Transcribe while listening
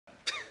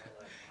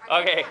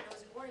Okay. It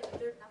was boring. We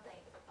learned nothing.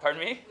 Pardon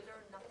me? We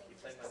learned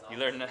nothing. You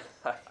learned.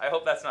 I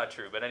hope that's not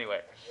true, but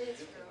anyway. It is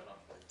true.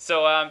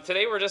 So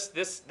today we're just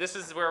this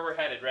is where we're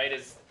headed, right?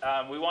 Is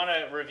we want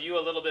to review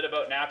a little bit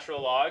about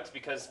natural logs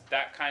because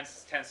that kind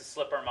of tends to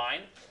slip our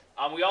mind.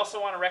 We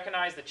also want to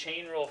recognize the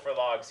chain rule for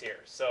logs here.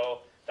 So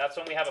that's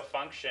when we have a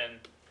function.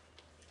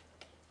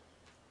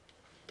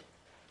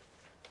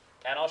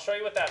 And I'll show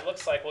you what that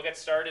looks like. We'll get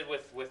started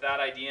with that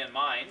idea in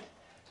mind.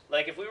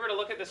 Like if we were to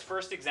look at this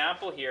first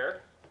example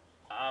here,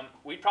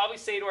 we'd probably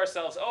say to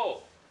ourselves,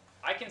 oh,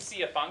 I can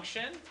see a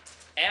function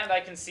and I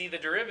can see the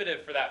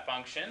derivative for that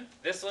function.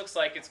 This looks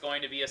like it's going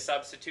to be a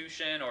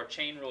substitution or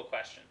chain rule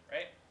question,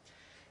 right?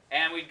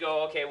 And we'd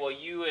go, okay, well,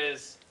 u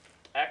is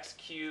x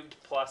cubed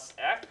plus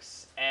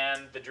x,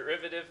 and the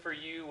derivative for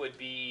u would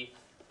be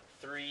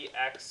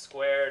 3x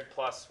squared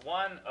plus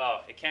 1.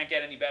 Oh, it can't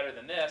get any better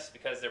than this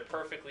because they're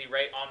perfectly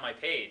right on my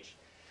page.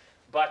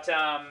 But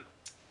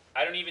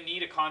I don't even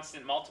need a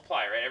constant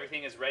multiplier, right?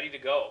 Everything is ready to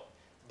go.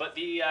 But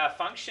the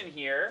function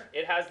here,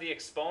 it has the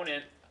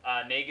exponent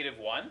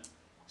 -1.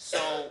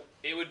 So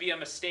it would be a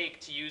mistake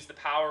to use the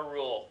power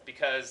rule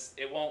because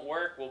it won't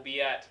work. We'll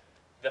be at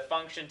the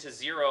function to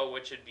 0,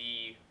 which would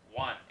be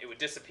 1. It would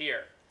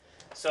disappear.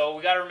 So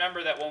we got to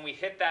remember that when we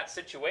hit that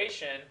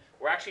situation,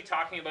 we're actually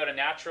talking about a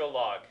natural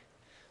log.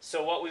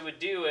 So what we would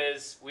do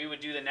is we would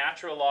do the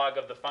natural log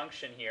of the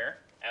function here,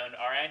 and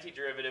our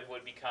antiderivative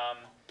would become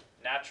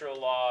natural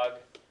log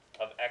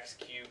of x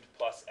cubed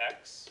plus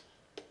x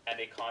and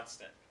a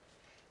constant.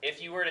 If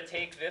you were to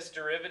take this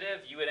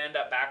derivative, you would end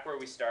up back where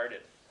we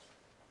started.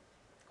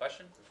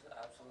 Question? Does the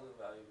absolute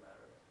value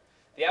matter?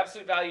 The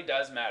absolute value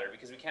does matter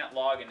because we can't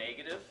log a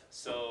negative,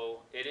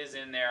 so it is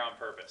in there on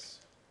purpose.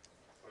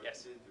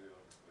 Yes?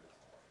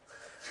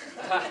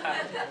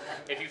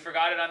 If you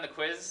forgot it on the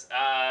quiz,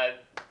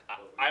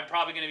 I'm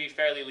probably going to be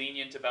fairly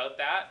lenient about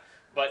that,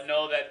 but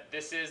know that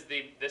this is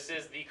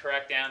the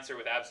correct answer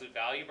with absolute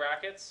value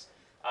brackets.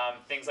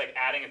 Things like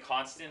adding a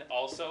constant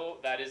also,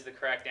 that is the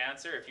correct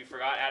answer. If you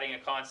forgot adding a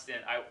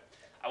constant, I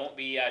won't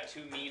be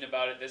too mean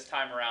about it this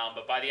time around,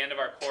 but by the end of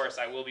our course,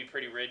 I will be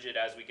pretty rigid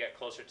as we get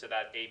closer to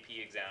that AP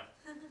exam.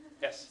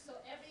 Yes? So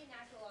every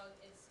natural log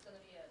is going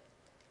to be an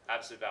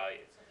absolute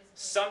value. So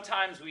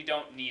Sometimes we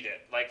don't need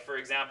it. Like for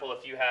example,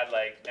 if you had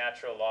like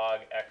natural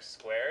log x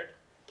squared,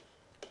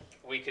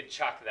 we could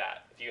chuck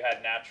that. If you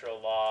had natural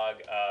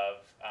log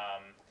of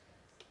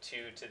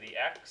 2 to the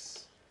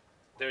x,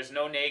 there's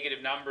no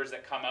negative numbers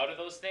that come out of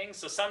those things.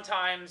 So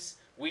sometimes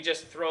we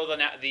just throw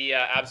the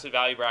absolute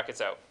value brackets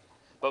out.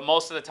 But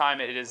most of the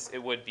time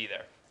it would be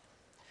there.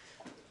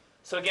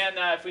 So again,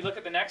 if we look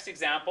at the next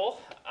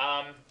example,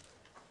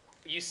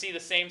 you see the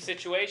same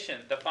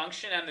situation, the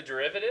function and the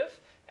derivative,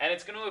 and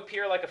it's going to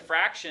appear like a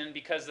fraction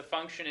because the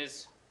function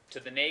is to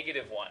the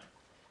 -1.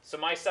 So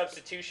my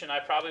substitution, I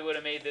probably would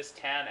have made this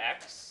tan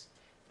x.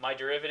 My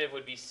derivative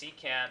would be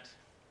secant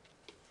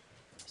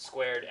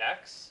squared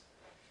x.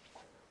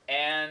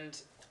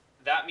 And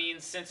that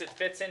means since it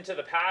fits into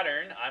the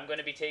pattern, I'm going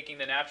to be taking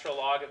the natural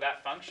log of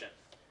that function.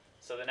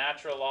 So the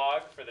natural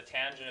log for the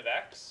tangent of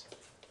x,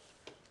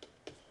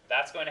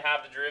 that's going to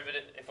have the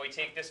derivative. If we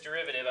take this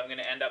derivative, I'm going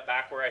to end up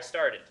back where I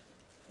started.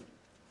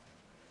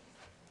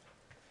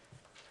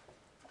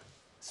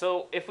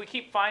 So if we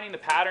keep finding the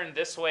pattern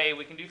this way,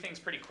 we can do things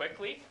pretty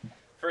quickly.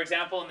 For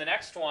example, in the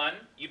next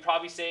one, you'd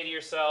probably say to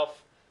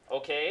yourself,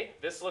 okay,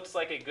 this looks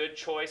like a good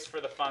choice for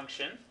the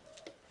function.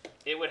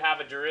 It would have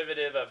a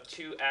derivative of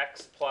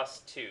 2x plus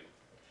 2.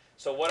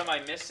 So what am I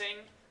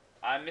missing?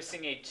 I'm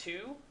missing a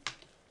 2,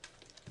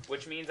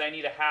 which means I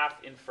need a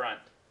half in front.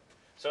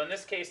 So in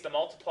this case, the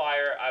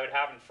multiplier I would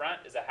have in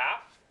front is a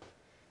half.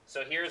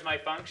 So here's my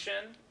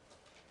function.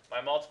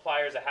 My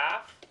multiplier is a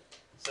half.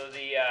 So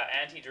the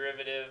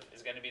antiderivative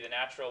is going to be the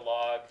natural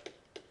log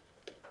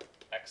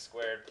x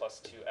squared plus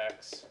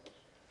 2x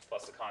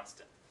plus a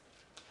constant.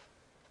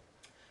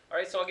 All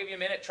right, so I'll give you a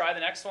minute. Try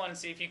the next one and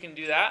see if you can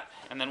do that,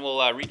 and then we'll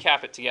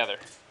recap it together.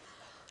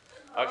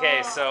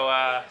 Okay, so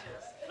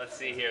let's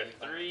see here.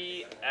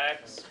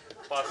 3x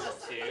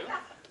plus 2.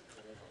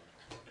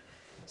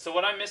 So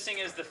what I'm missing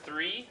is the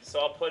 3, so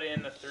I'll put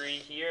in the 3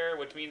 here,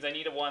 which means I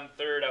need a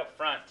 1/3 out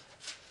front.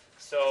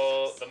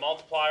 So the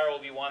multiplier will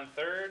be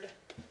 1/3,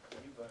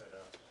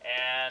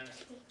 and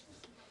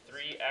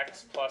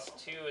 3x plus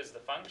 2 is the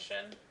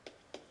function.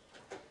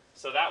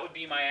 So that would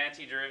be my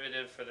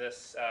antiderivative for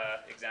this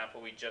example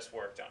we just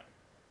worked on.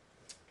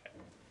 Okay.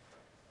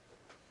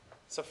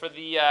 So for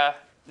the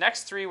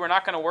next 3, we're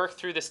not going to work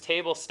through this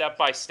table step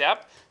by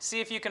step. See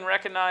if you can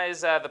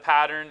recognize the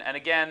pattern. And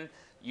again,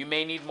 you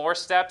may need more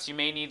steps, you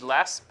may need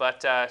less,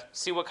 but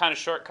see what kind of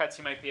shortcuts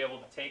you might be able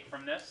to take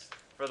from this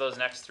for those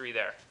next 3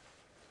 there.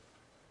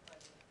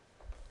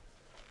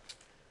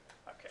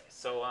 Okay,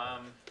 so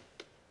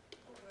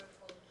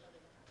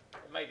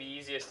it might be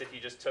easiest if you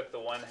just took the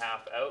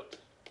 1/2 out.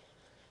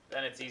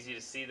 Then it's easy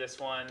to see this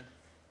one.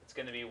 It's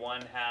going to be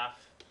 1/2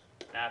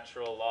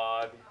 natural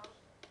log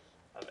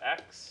of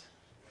x.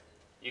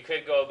 You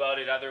could go about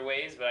it other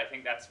ways, but I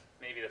think that's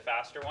maybe the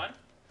faster one.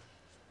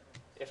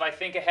 if I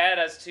think ahead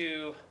as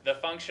to the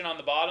function on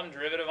the bottom,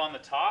 derivative on the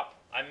top,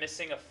 I'm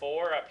missing a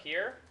 4 up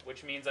here,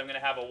 which means I'm going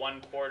to have a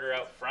 1/4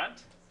 out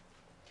front.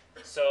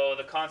 So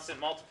the constant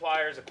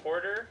multiplier is a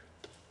quarter,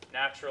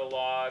 natural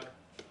log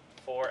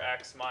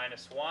 4x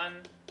minus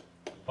 1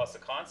 plus a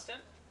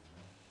constant.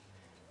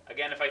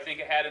 Again, if I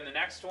think ahead in the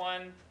next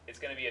one, it's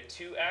going to be a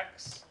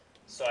 2x,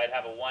 so I'd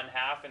have a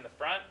 1/2 in the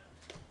front.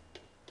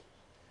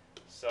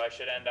 So I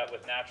should end up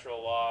with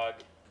natural log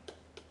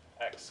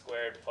x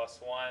squared plus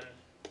 1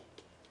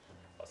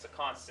 plus a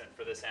constant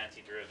for this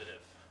antiderivative.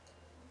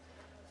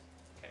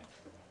 Okay.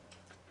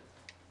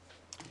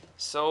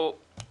 So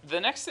the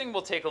next thing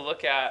we'll take a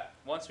look at,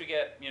 once we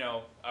get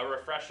a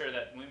refresher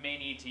that we may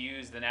need to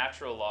use the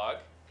natural log,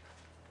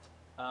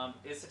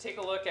 is to take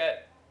a look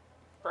at,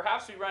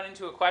 perhaps we run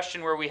into a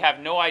question where we have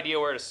no idea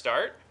where to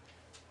start.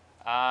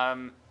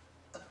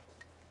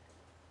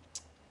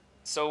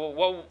 So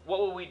what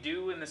will we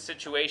do in the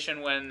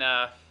situation when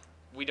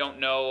we don't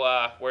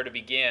know where to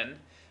begin?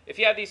 If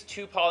you have these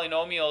two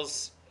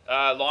polynomials,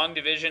 long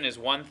division is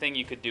one thing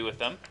you could do with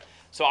them.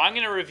 So I'm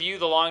going to review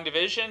the long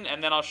division,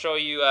 and then I'll show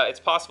you, it's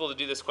possible to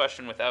do this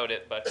question without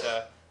it, but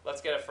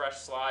let's get a fresh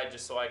slide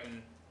just so I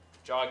can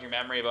jog your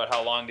memory about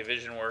how long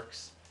division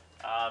works.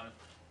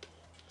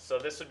 So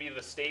this would be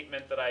the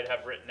statement that I'd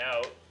have written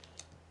out,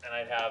 and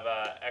I'd have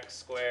x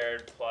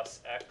squared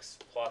plus x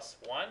plus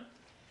 1.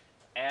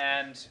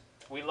 And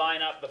we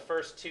line up the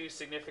first two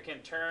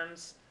significant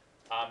terms.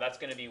 That's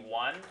going to be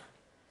 1.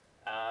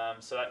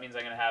 So that means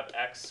I'm going to have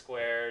x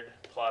squared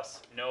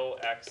plus no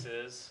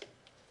x's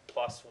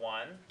plus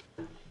 1.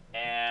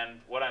 And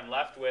what I'm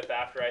left with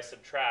after I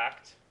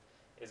subtract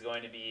is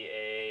going to be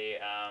a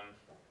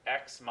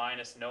x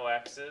minus no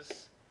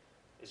x's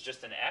is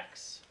just an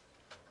x.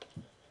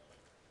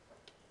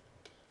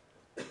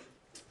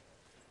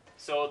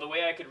 So the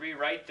way I could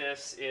rewrite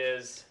this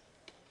is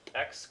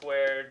x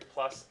squared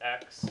plus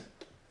x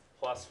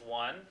plus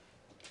 1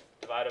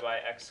 divided by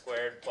x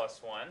squared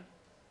plus 1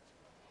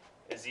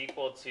 is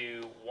equal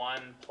to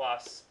 1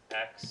 plus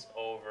x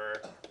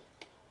over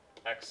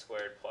x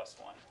squared plus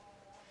 1.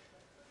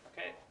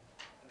 Okay.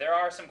 There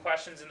are some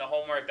questions in the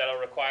homework that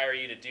will require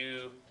you to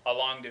do a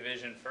long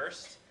division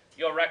first.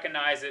 You'll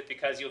recognize it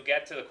because you'll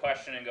get to the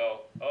question and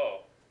go,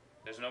 oh,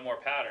 there's no more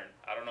pattern.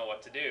 I don't know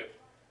what to do.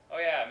 Oh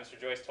yeah, Mr.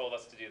 Joyce told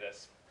us to do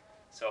this.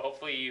 So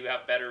hopefully you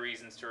have better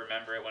reasons to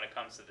remember it when it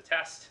comes to the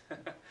test.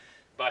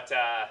 But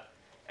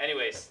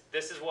anyways,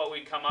 this is what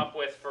we come up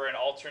with for an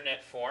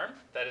alternate form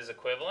that is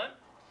equivalent.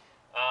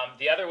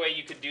 The other way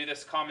you could do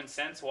this common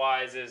sense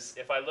wise is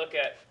if I look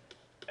at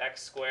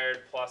x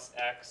squared plus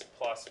x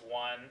plus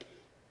 1,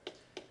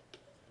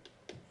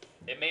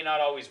 it may not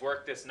always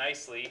work this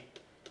nicely,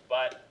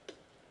 but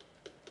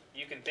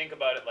you can think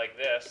about it like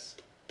this.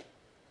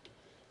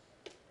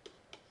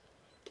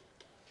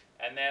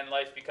 And then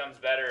life becomes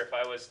better if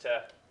I was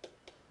to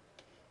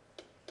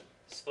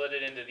split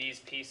it into these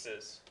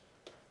pieces.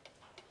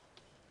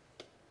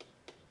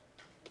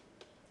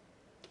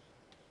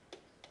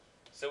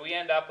 So we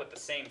end up with the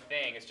same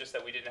thing, it's just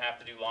that we didn't have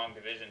to do long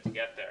division to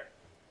get there.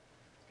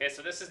 Okay,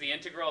 so this is the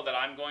integral that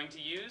I'm going to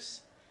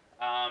use.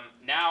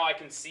 Now I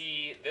can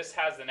see this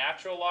has the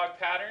natural log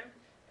pattern,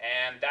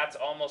 and that's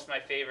almost my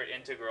favorite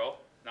integral.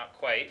 Not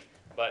quite,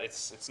 but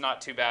it's not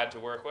too bad to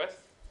work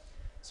with.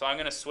 So I'm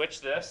going to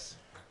switch this.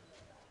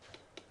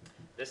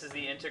 This is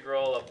the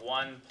integral of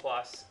 1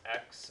 plus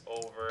x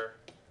over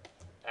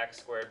x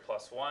squared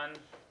plus 1.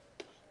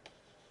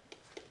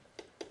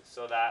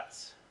 So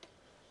that's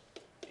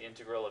the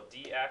integral of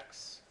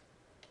dx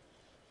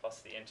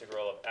plus the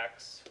integral of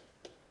x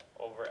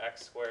over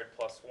x squared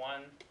plus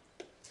 1.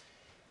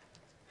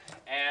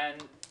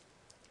 And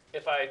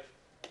if I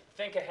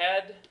think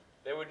ahead,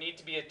 there would need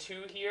to be a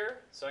 2 here,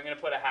 so I'm going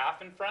to put a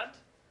half in front.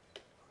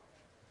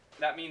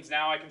 That means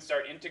now I can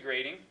start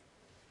integrating.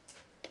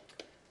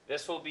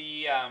 This will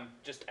be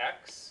just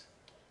x,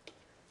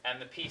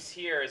 and the piece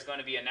here is going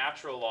to be a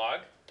natural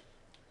log.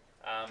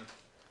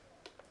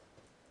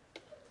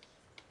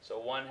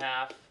 So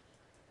 1/2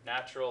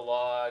 natural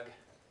log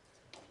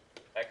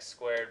x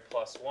squared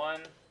plus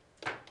 1.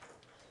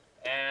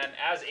 And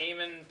as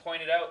Eamon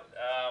pointed out,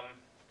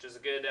 which is a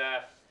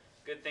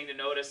good thing to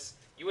notice,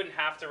 you wouldn't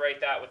have to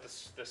write that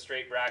with the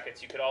straight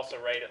brackets. You could also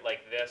write it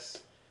like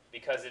this,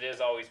 because it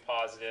is always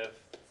positive.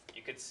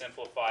 You could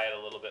simplify it a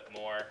little bit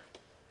more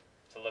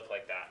to look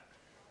like that.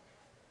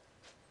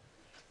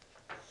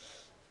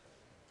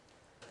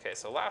 Okay,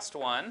 so last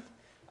one.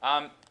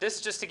 This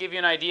is just to give you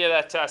an idea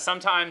that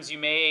sometimes you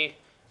may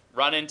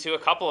run into a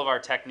couple of our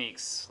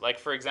techniques. Like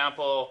for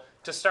example,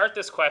 to start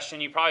this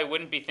question, you probably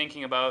wouldn't be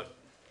thinking about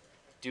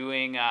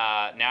doing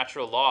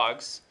natural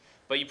logs,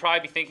 but you'd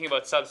probably be thinking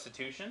about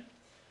substitution.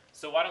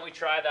 So why don't we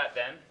try that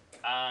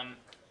then?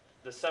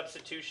 The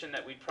substitution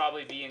that we'd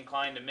probably be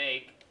inclined to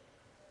make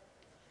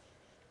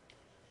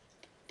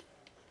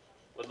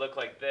would look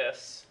like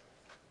this.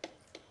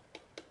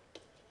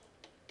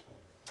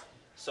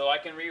 So I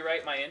can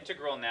rewrite my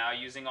integral now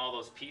using all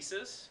those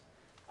pieces.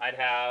 I'd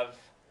have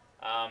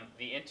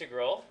the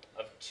integral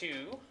of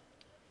 2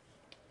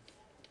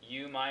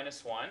 u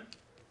minus 1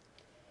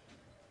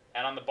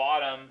 And on the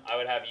bottom, I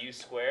would have u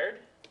squared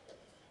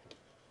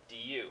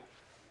du.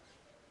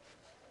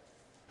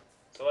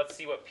 So let's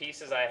see what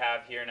pieces I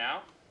have here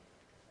now.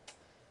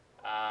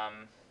 I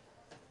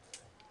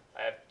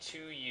have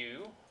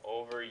 2u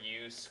over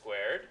u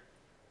squared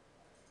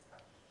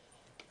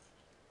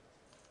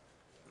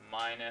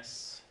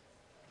minus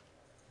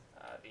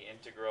the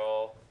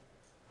integral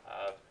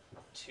of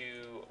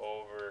 2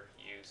 over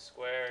u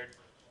squared.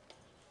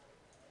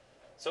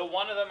 So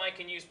one of them I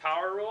can use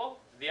power rule.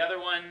 The other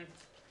one,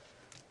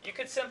 you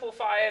could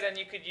simplify it and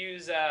you could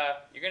use,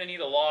 you're going to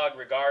need a log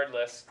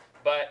regardless.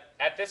 But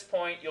at this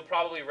point, you'll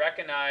probably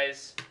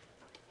recognize,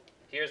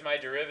 here's my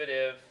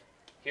derivative,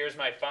 here's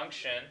my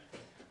function.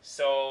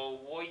 So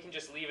we can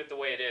just leave it the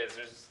way it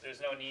is.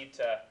 There's no need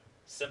to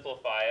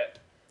simplify it.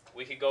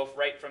 We could go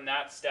right from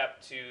that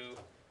step to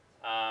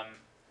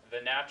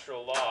the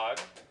natural log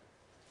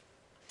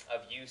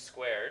of u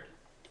squared.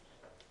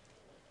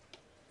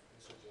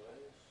 So Joyce,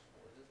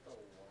 where did the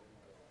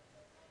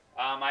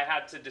 1 go? I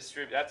had to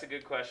distribute, that's a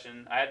good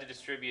question. I had to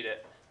distribute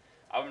it.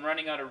 I'm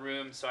running out of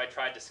room, so I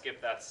tried to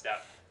skip that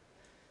step.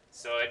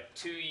 So at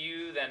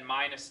 2u, then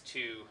minus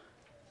 2.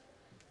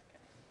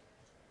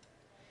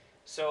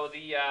 So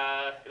the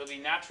it'll be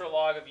natural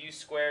log of u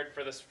squared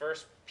for this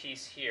first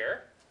piece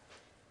here.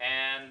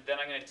 And then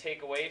I'm going to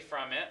take away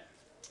from it.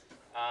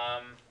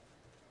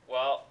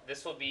 Well,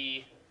 this will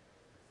be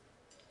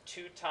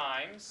 2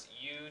 times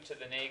u to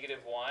the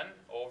negative 1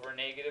 over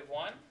negative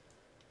 1.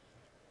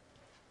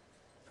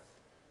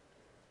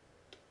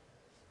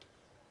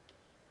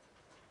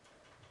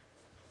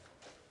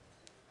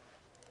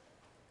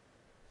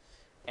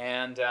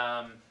 And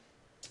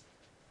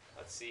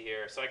let's see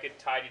here. So I could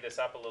tidy this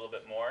up a little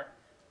bit more.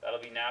 That'll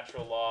be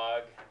natural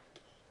log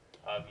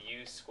of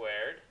u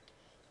squared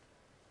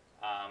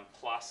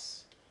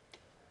plus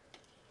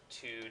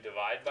 2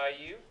 divided by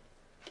u.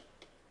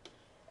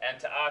 And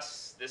to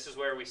us, this is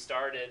where we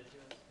started.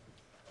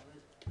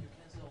 You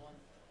cancel 1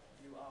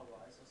 u out,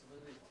 right? So it's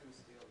literally 2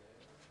 still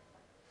there.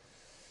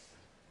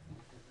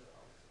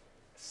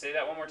 Say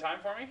that one more time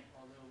for me.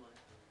 Oh, never mind.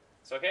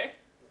 It's okay?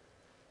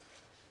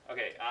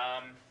 Okay,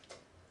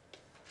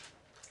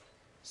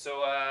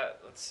 so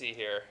let's see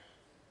here.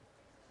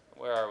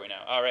 Where are we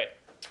now? All right.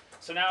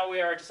 So now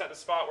we are just at the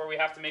spot where we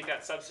have to make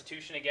that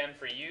substitution again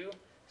for u.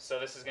 So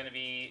this is going to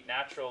be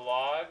natural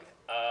log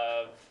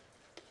of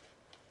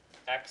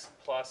x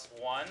plus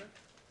 1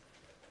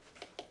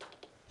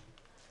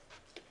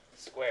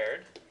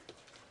 squared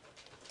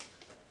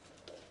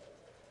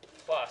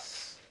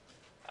plus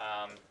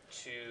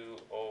 2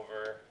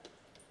 over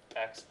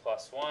x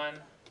plus 1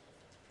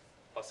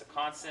 plus a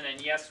constant. And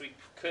yes, we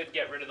could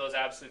get rid of those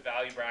absolute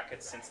value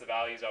brackets since the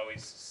value is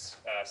always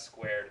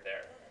squared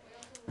there. We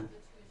also move the 2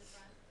 to the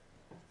front.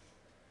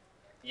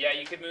 Yeah,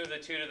 you could move the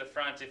 2 to the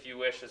front if you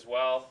wish as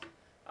well.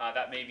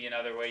 That may be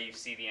another way you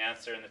see the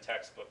answer in the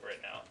textbook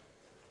written out.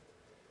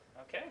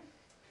 Okay,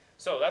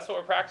 so that's what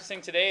we're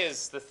practicing today.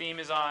 Is the theme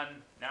is on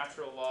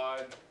natural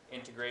log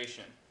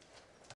integration.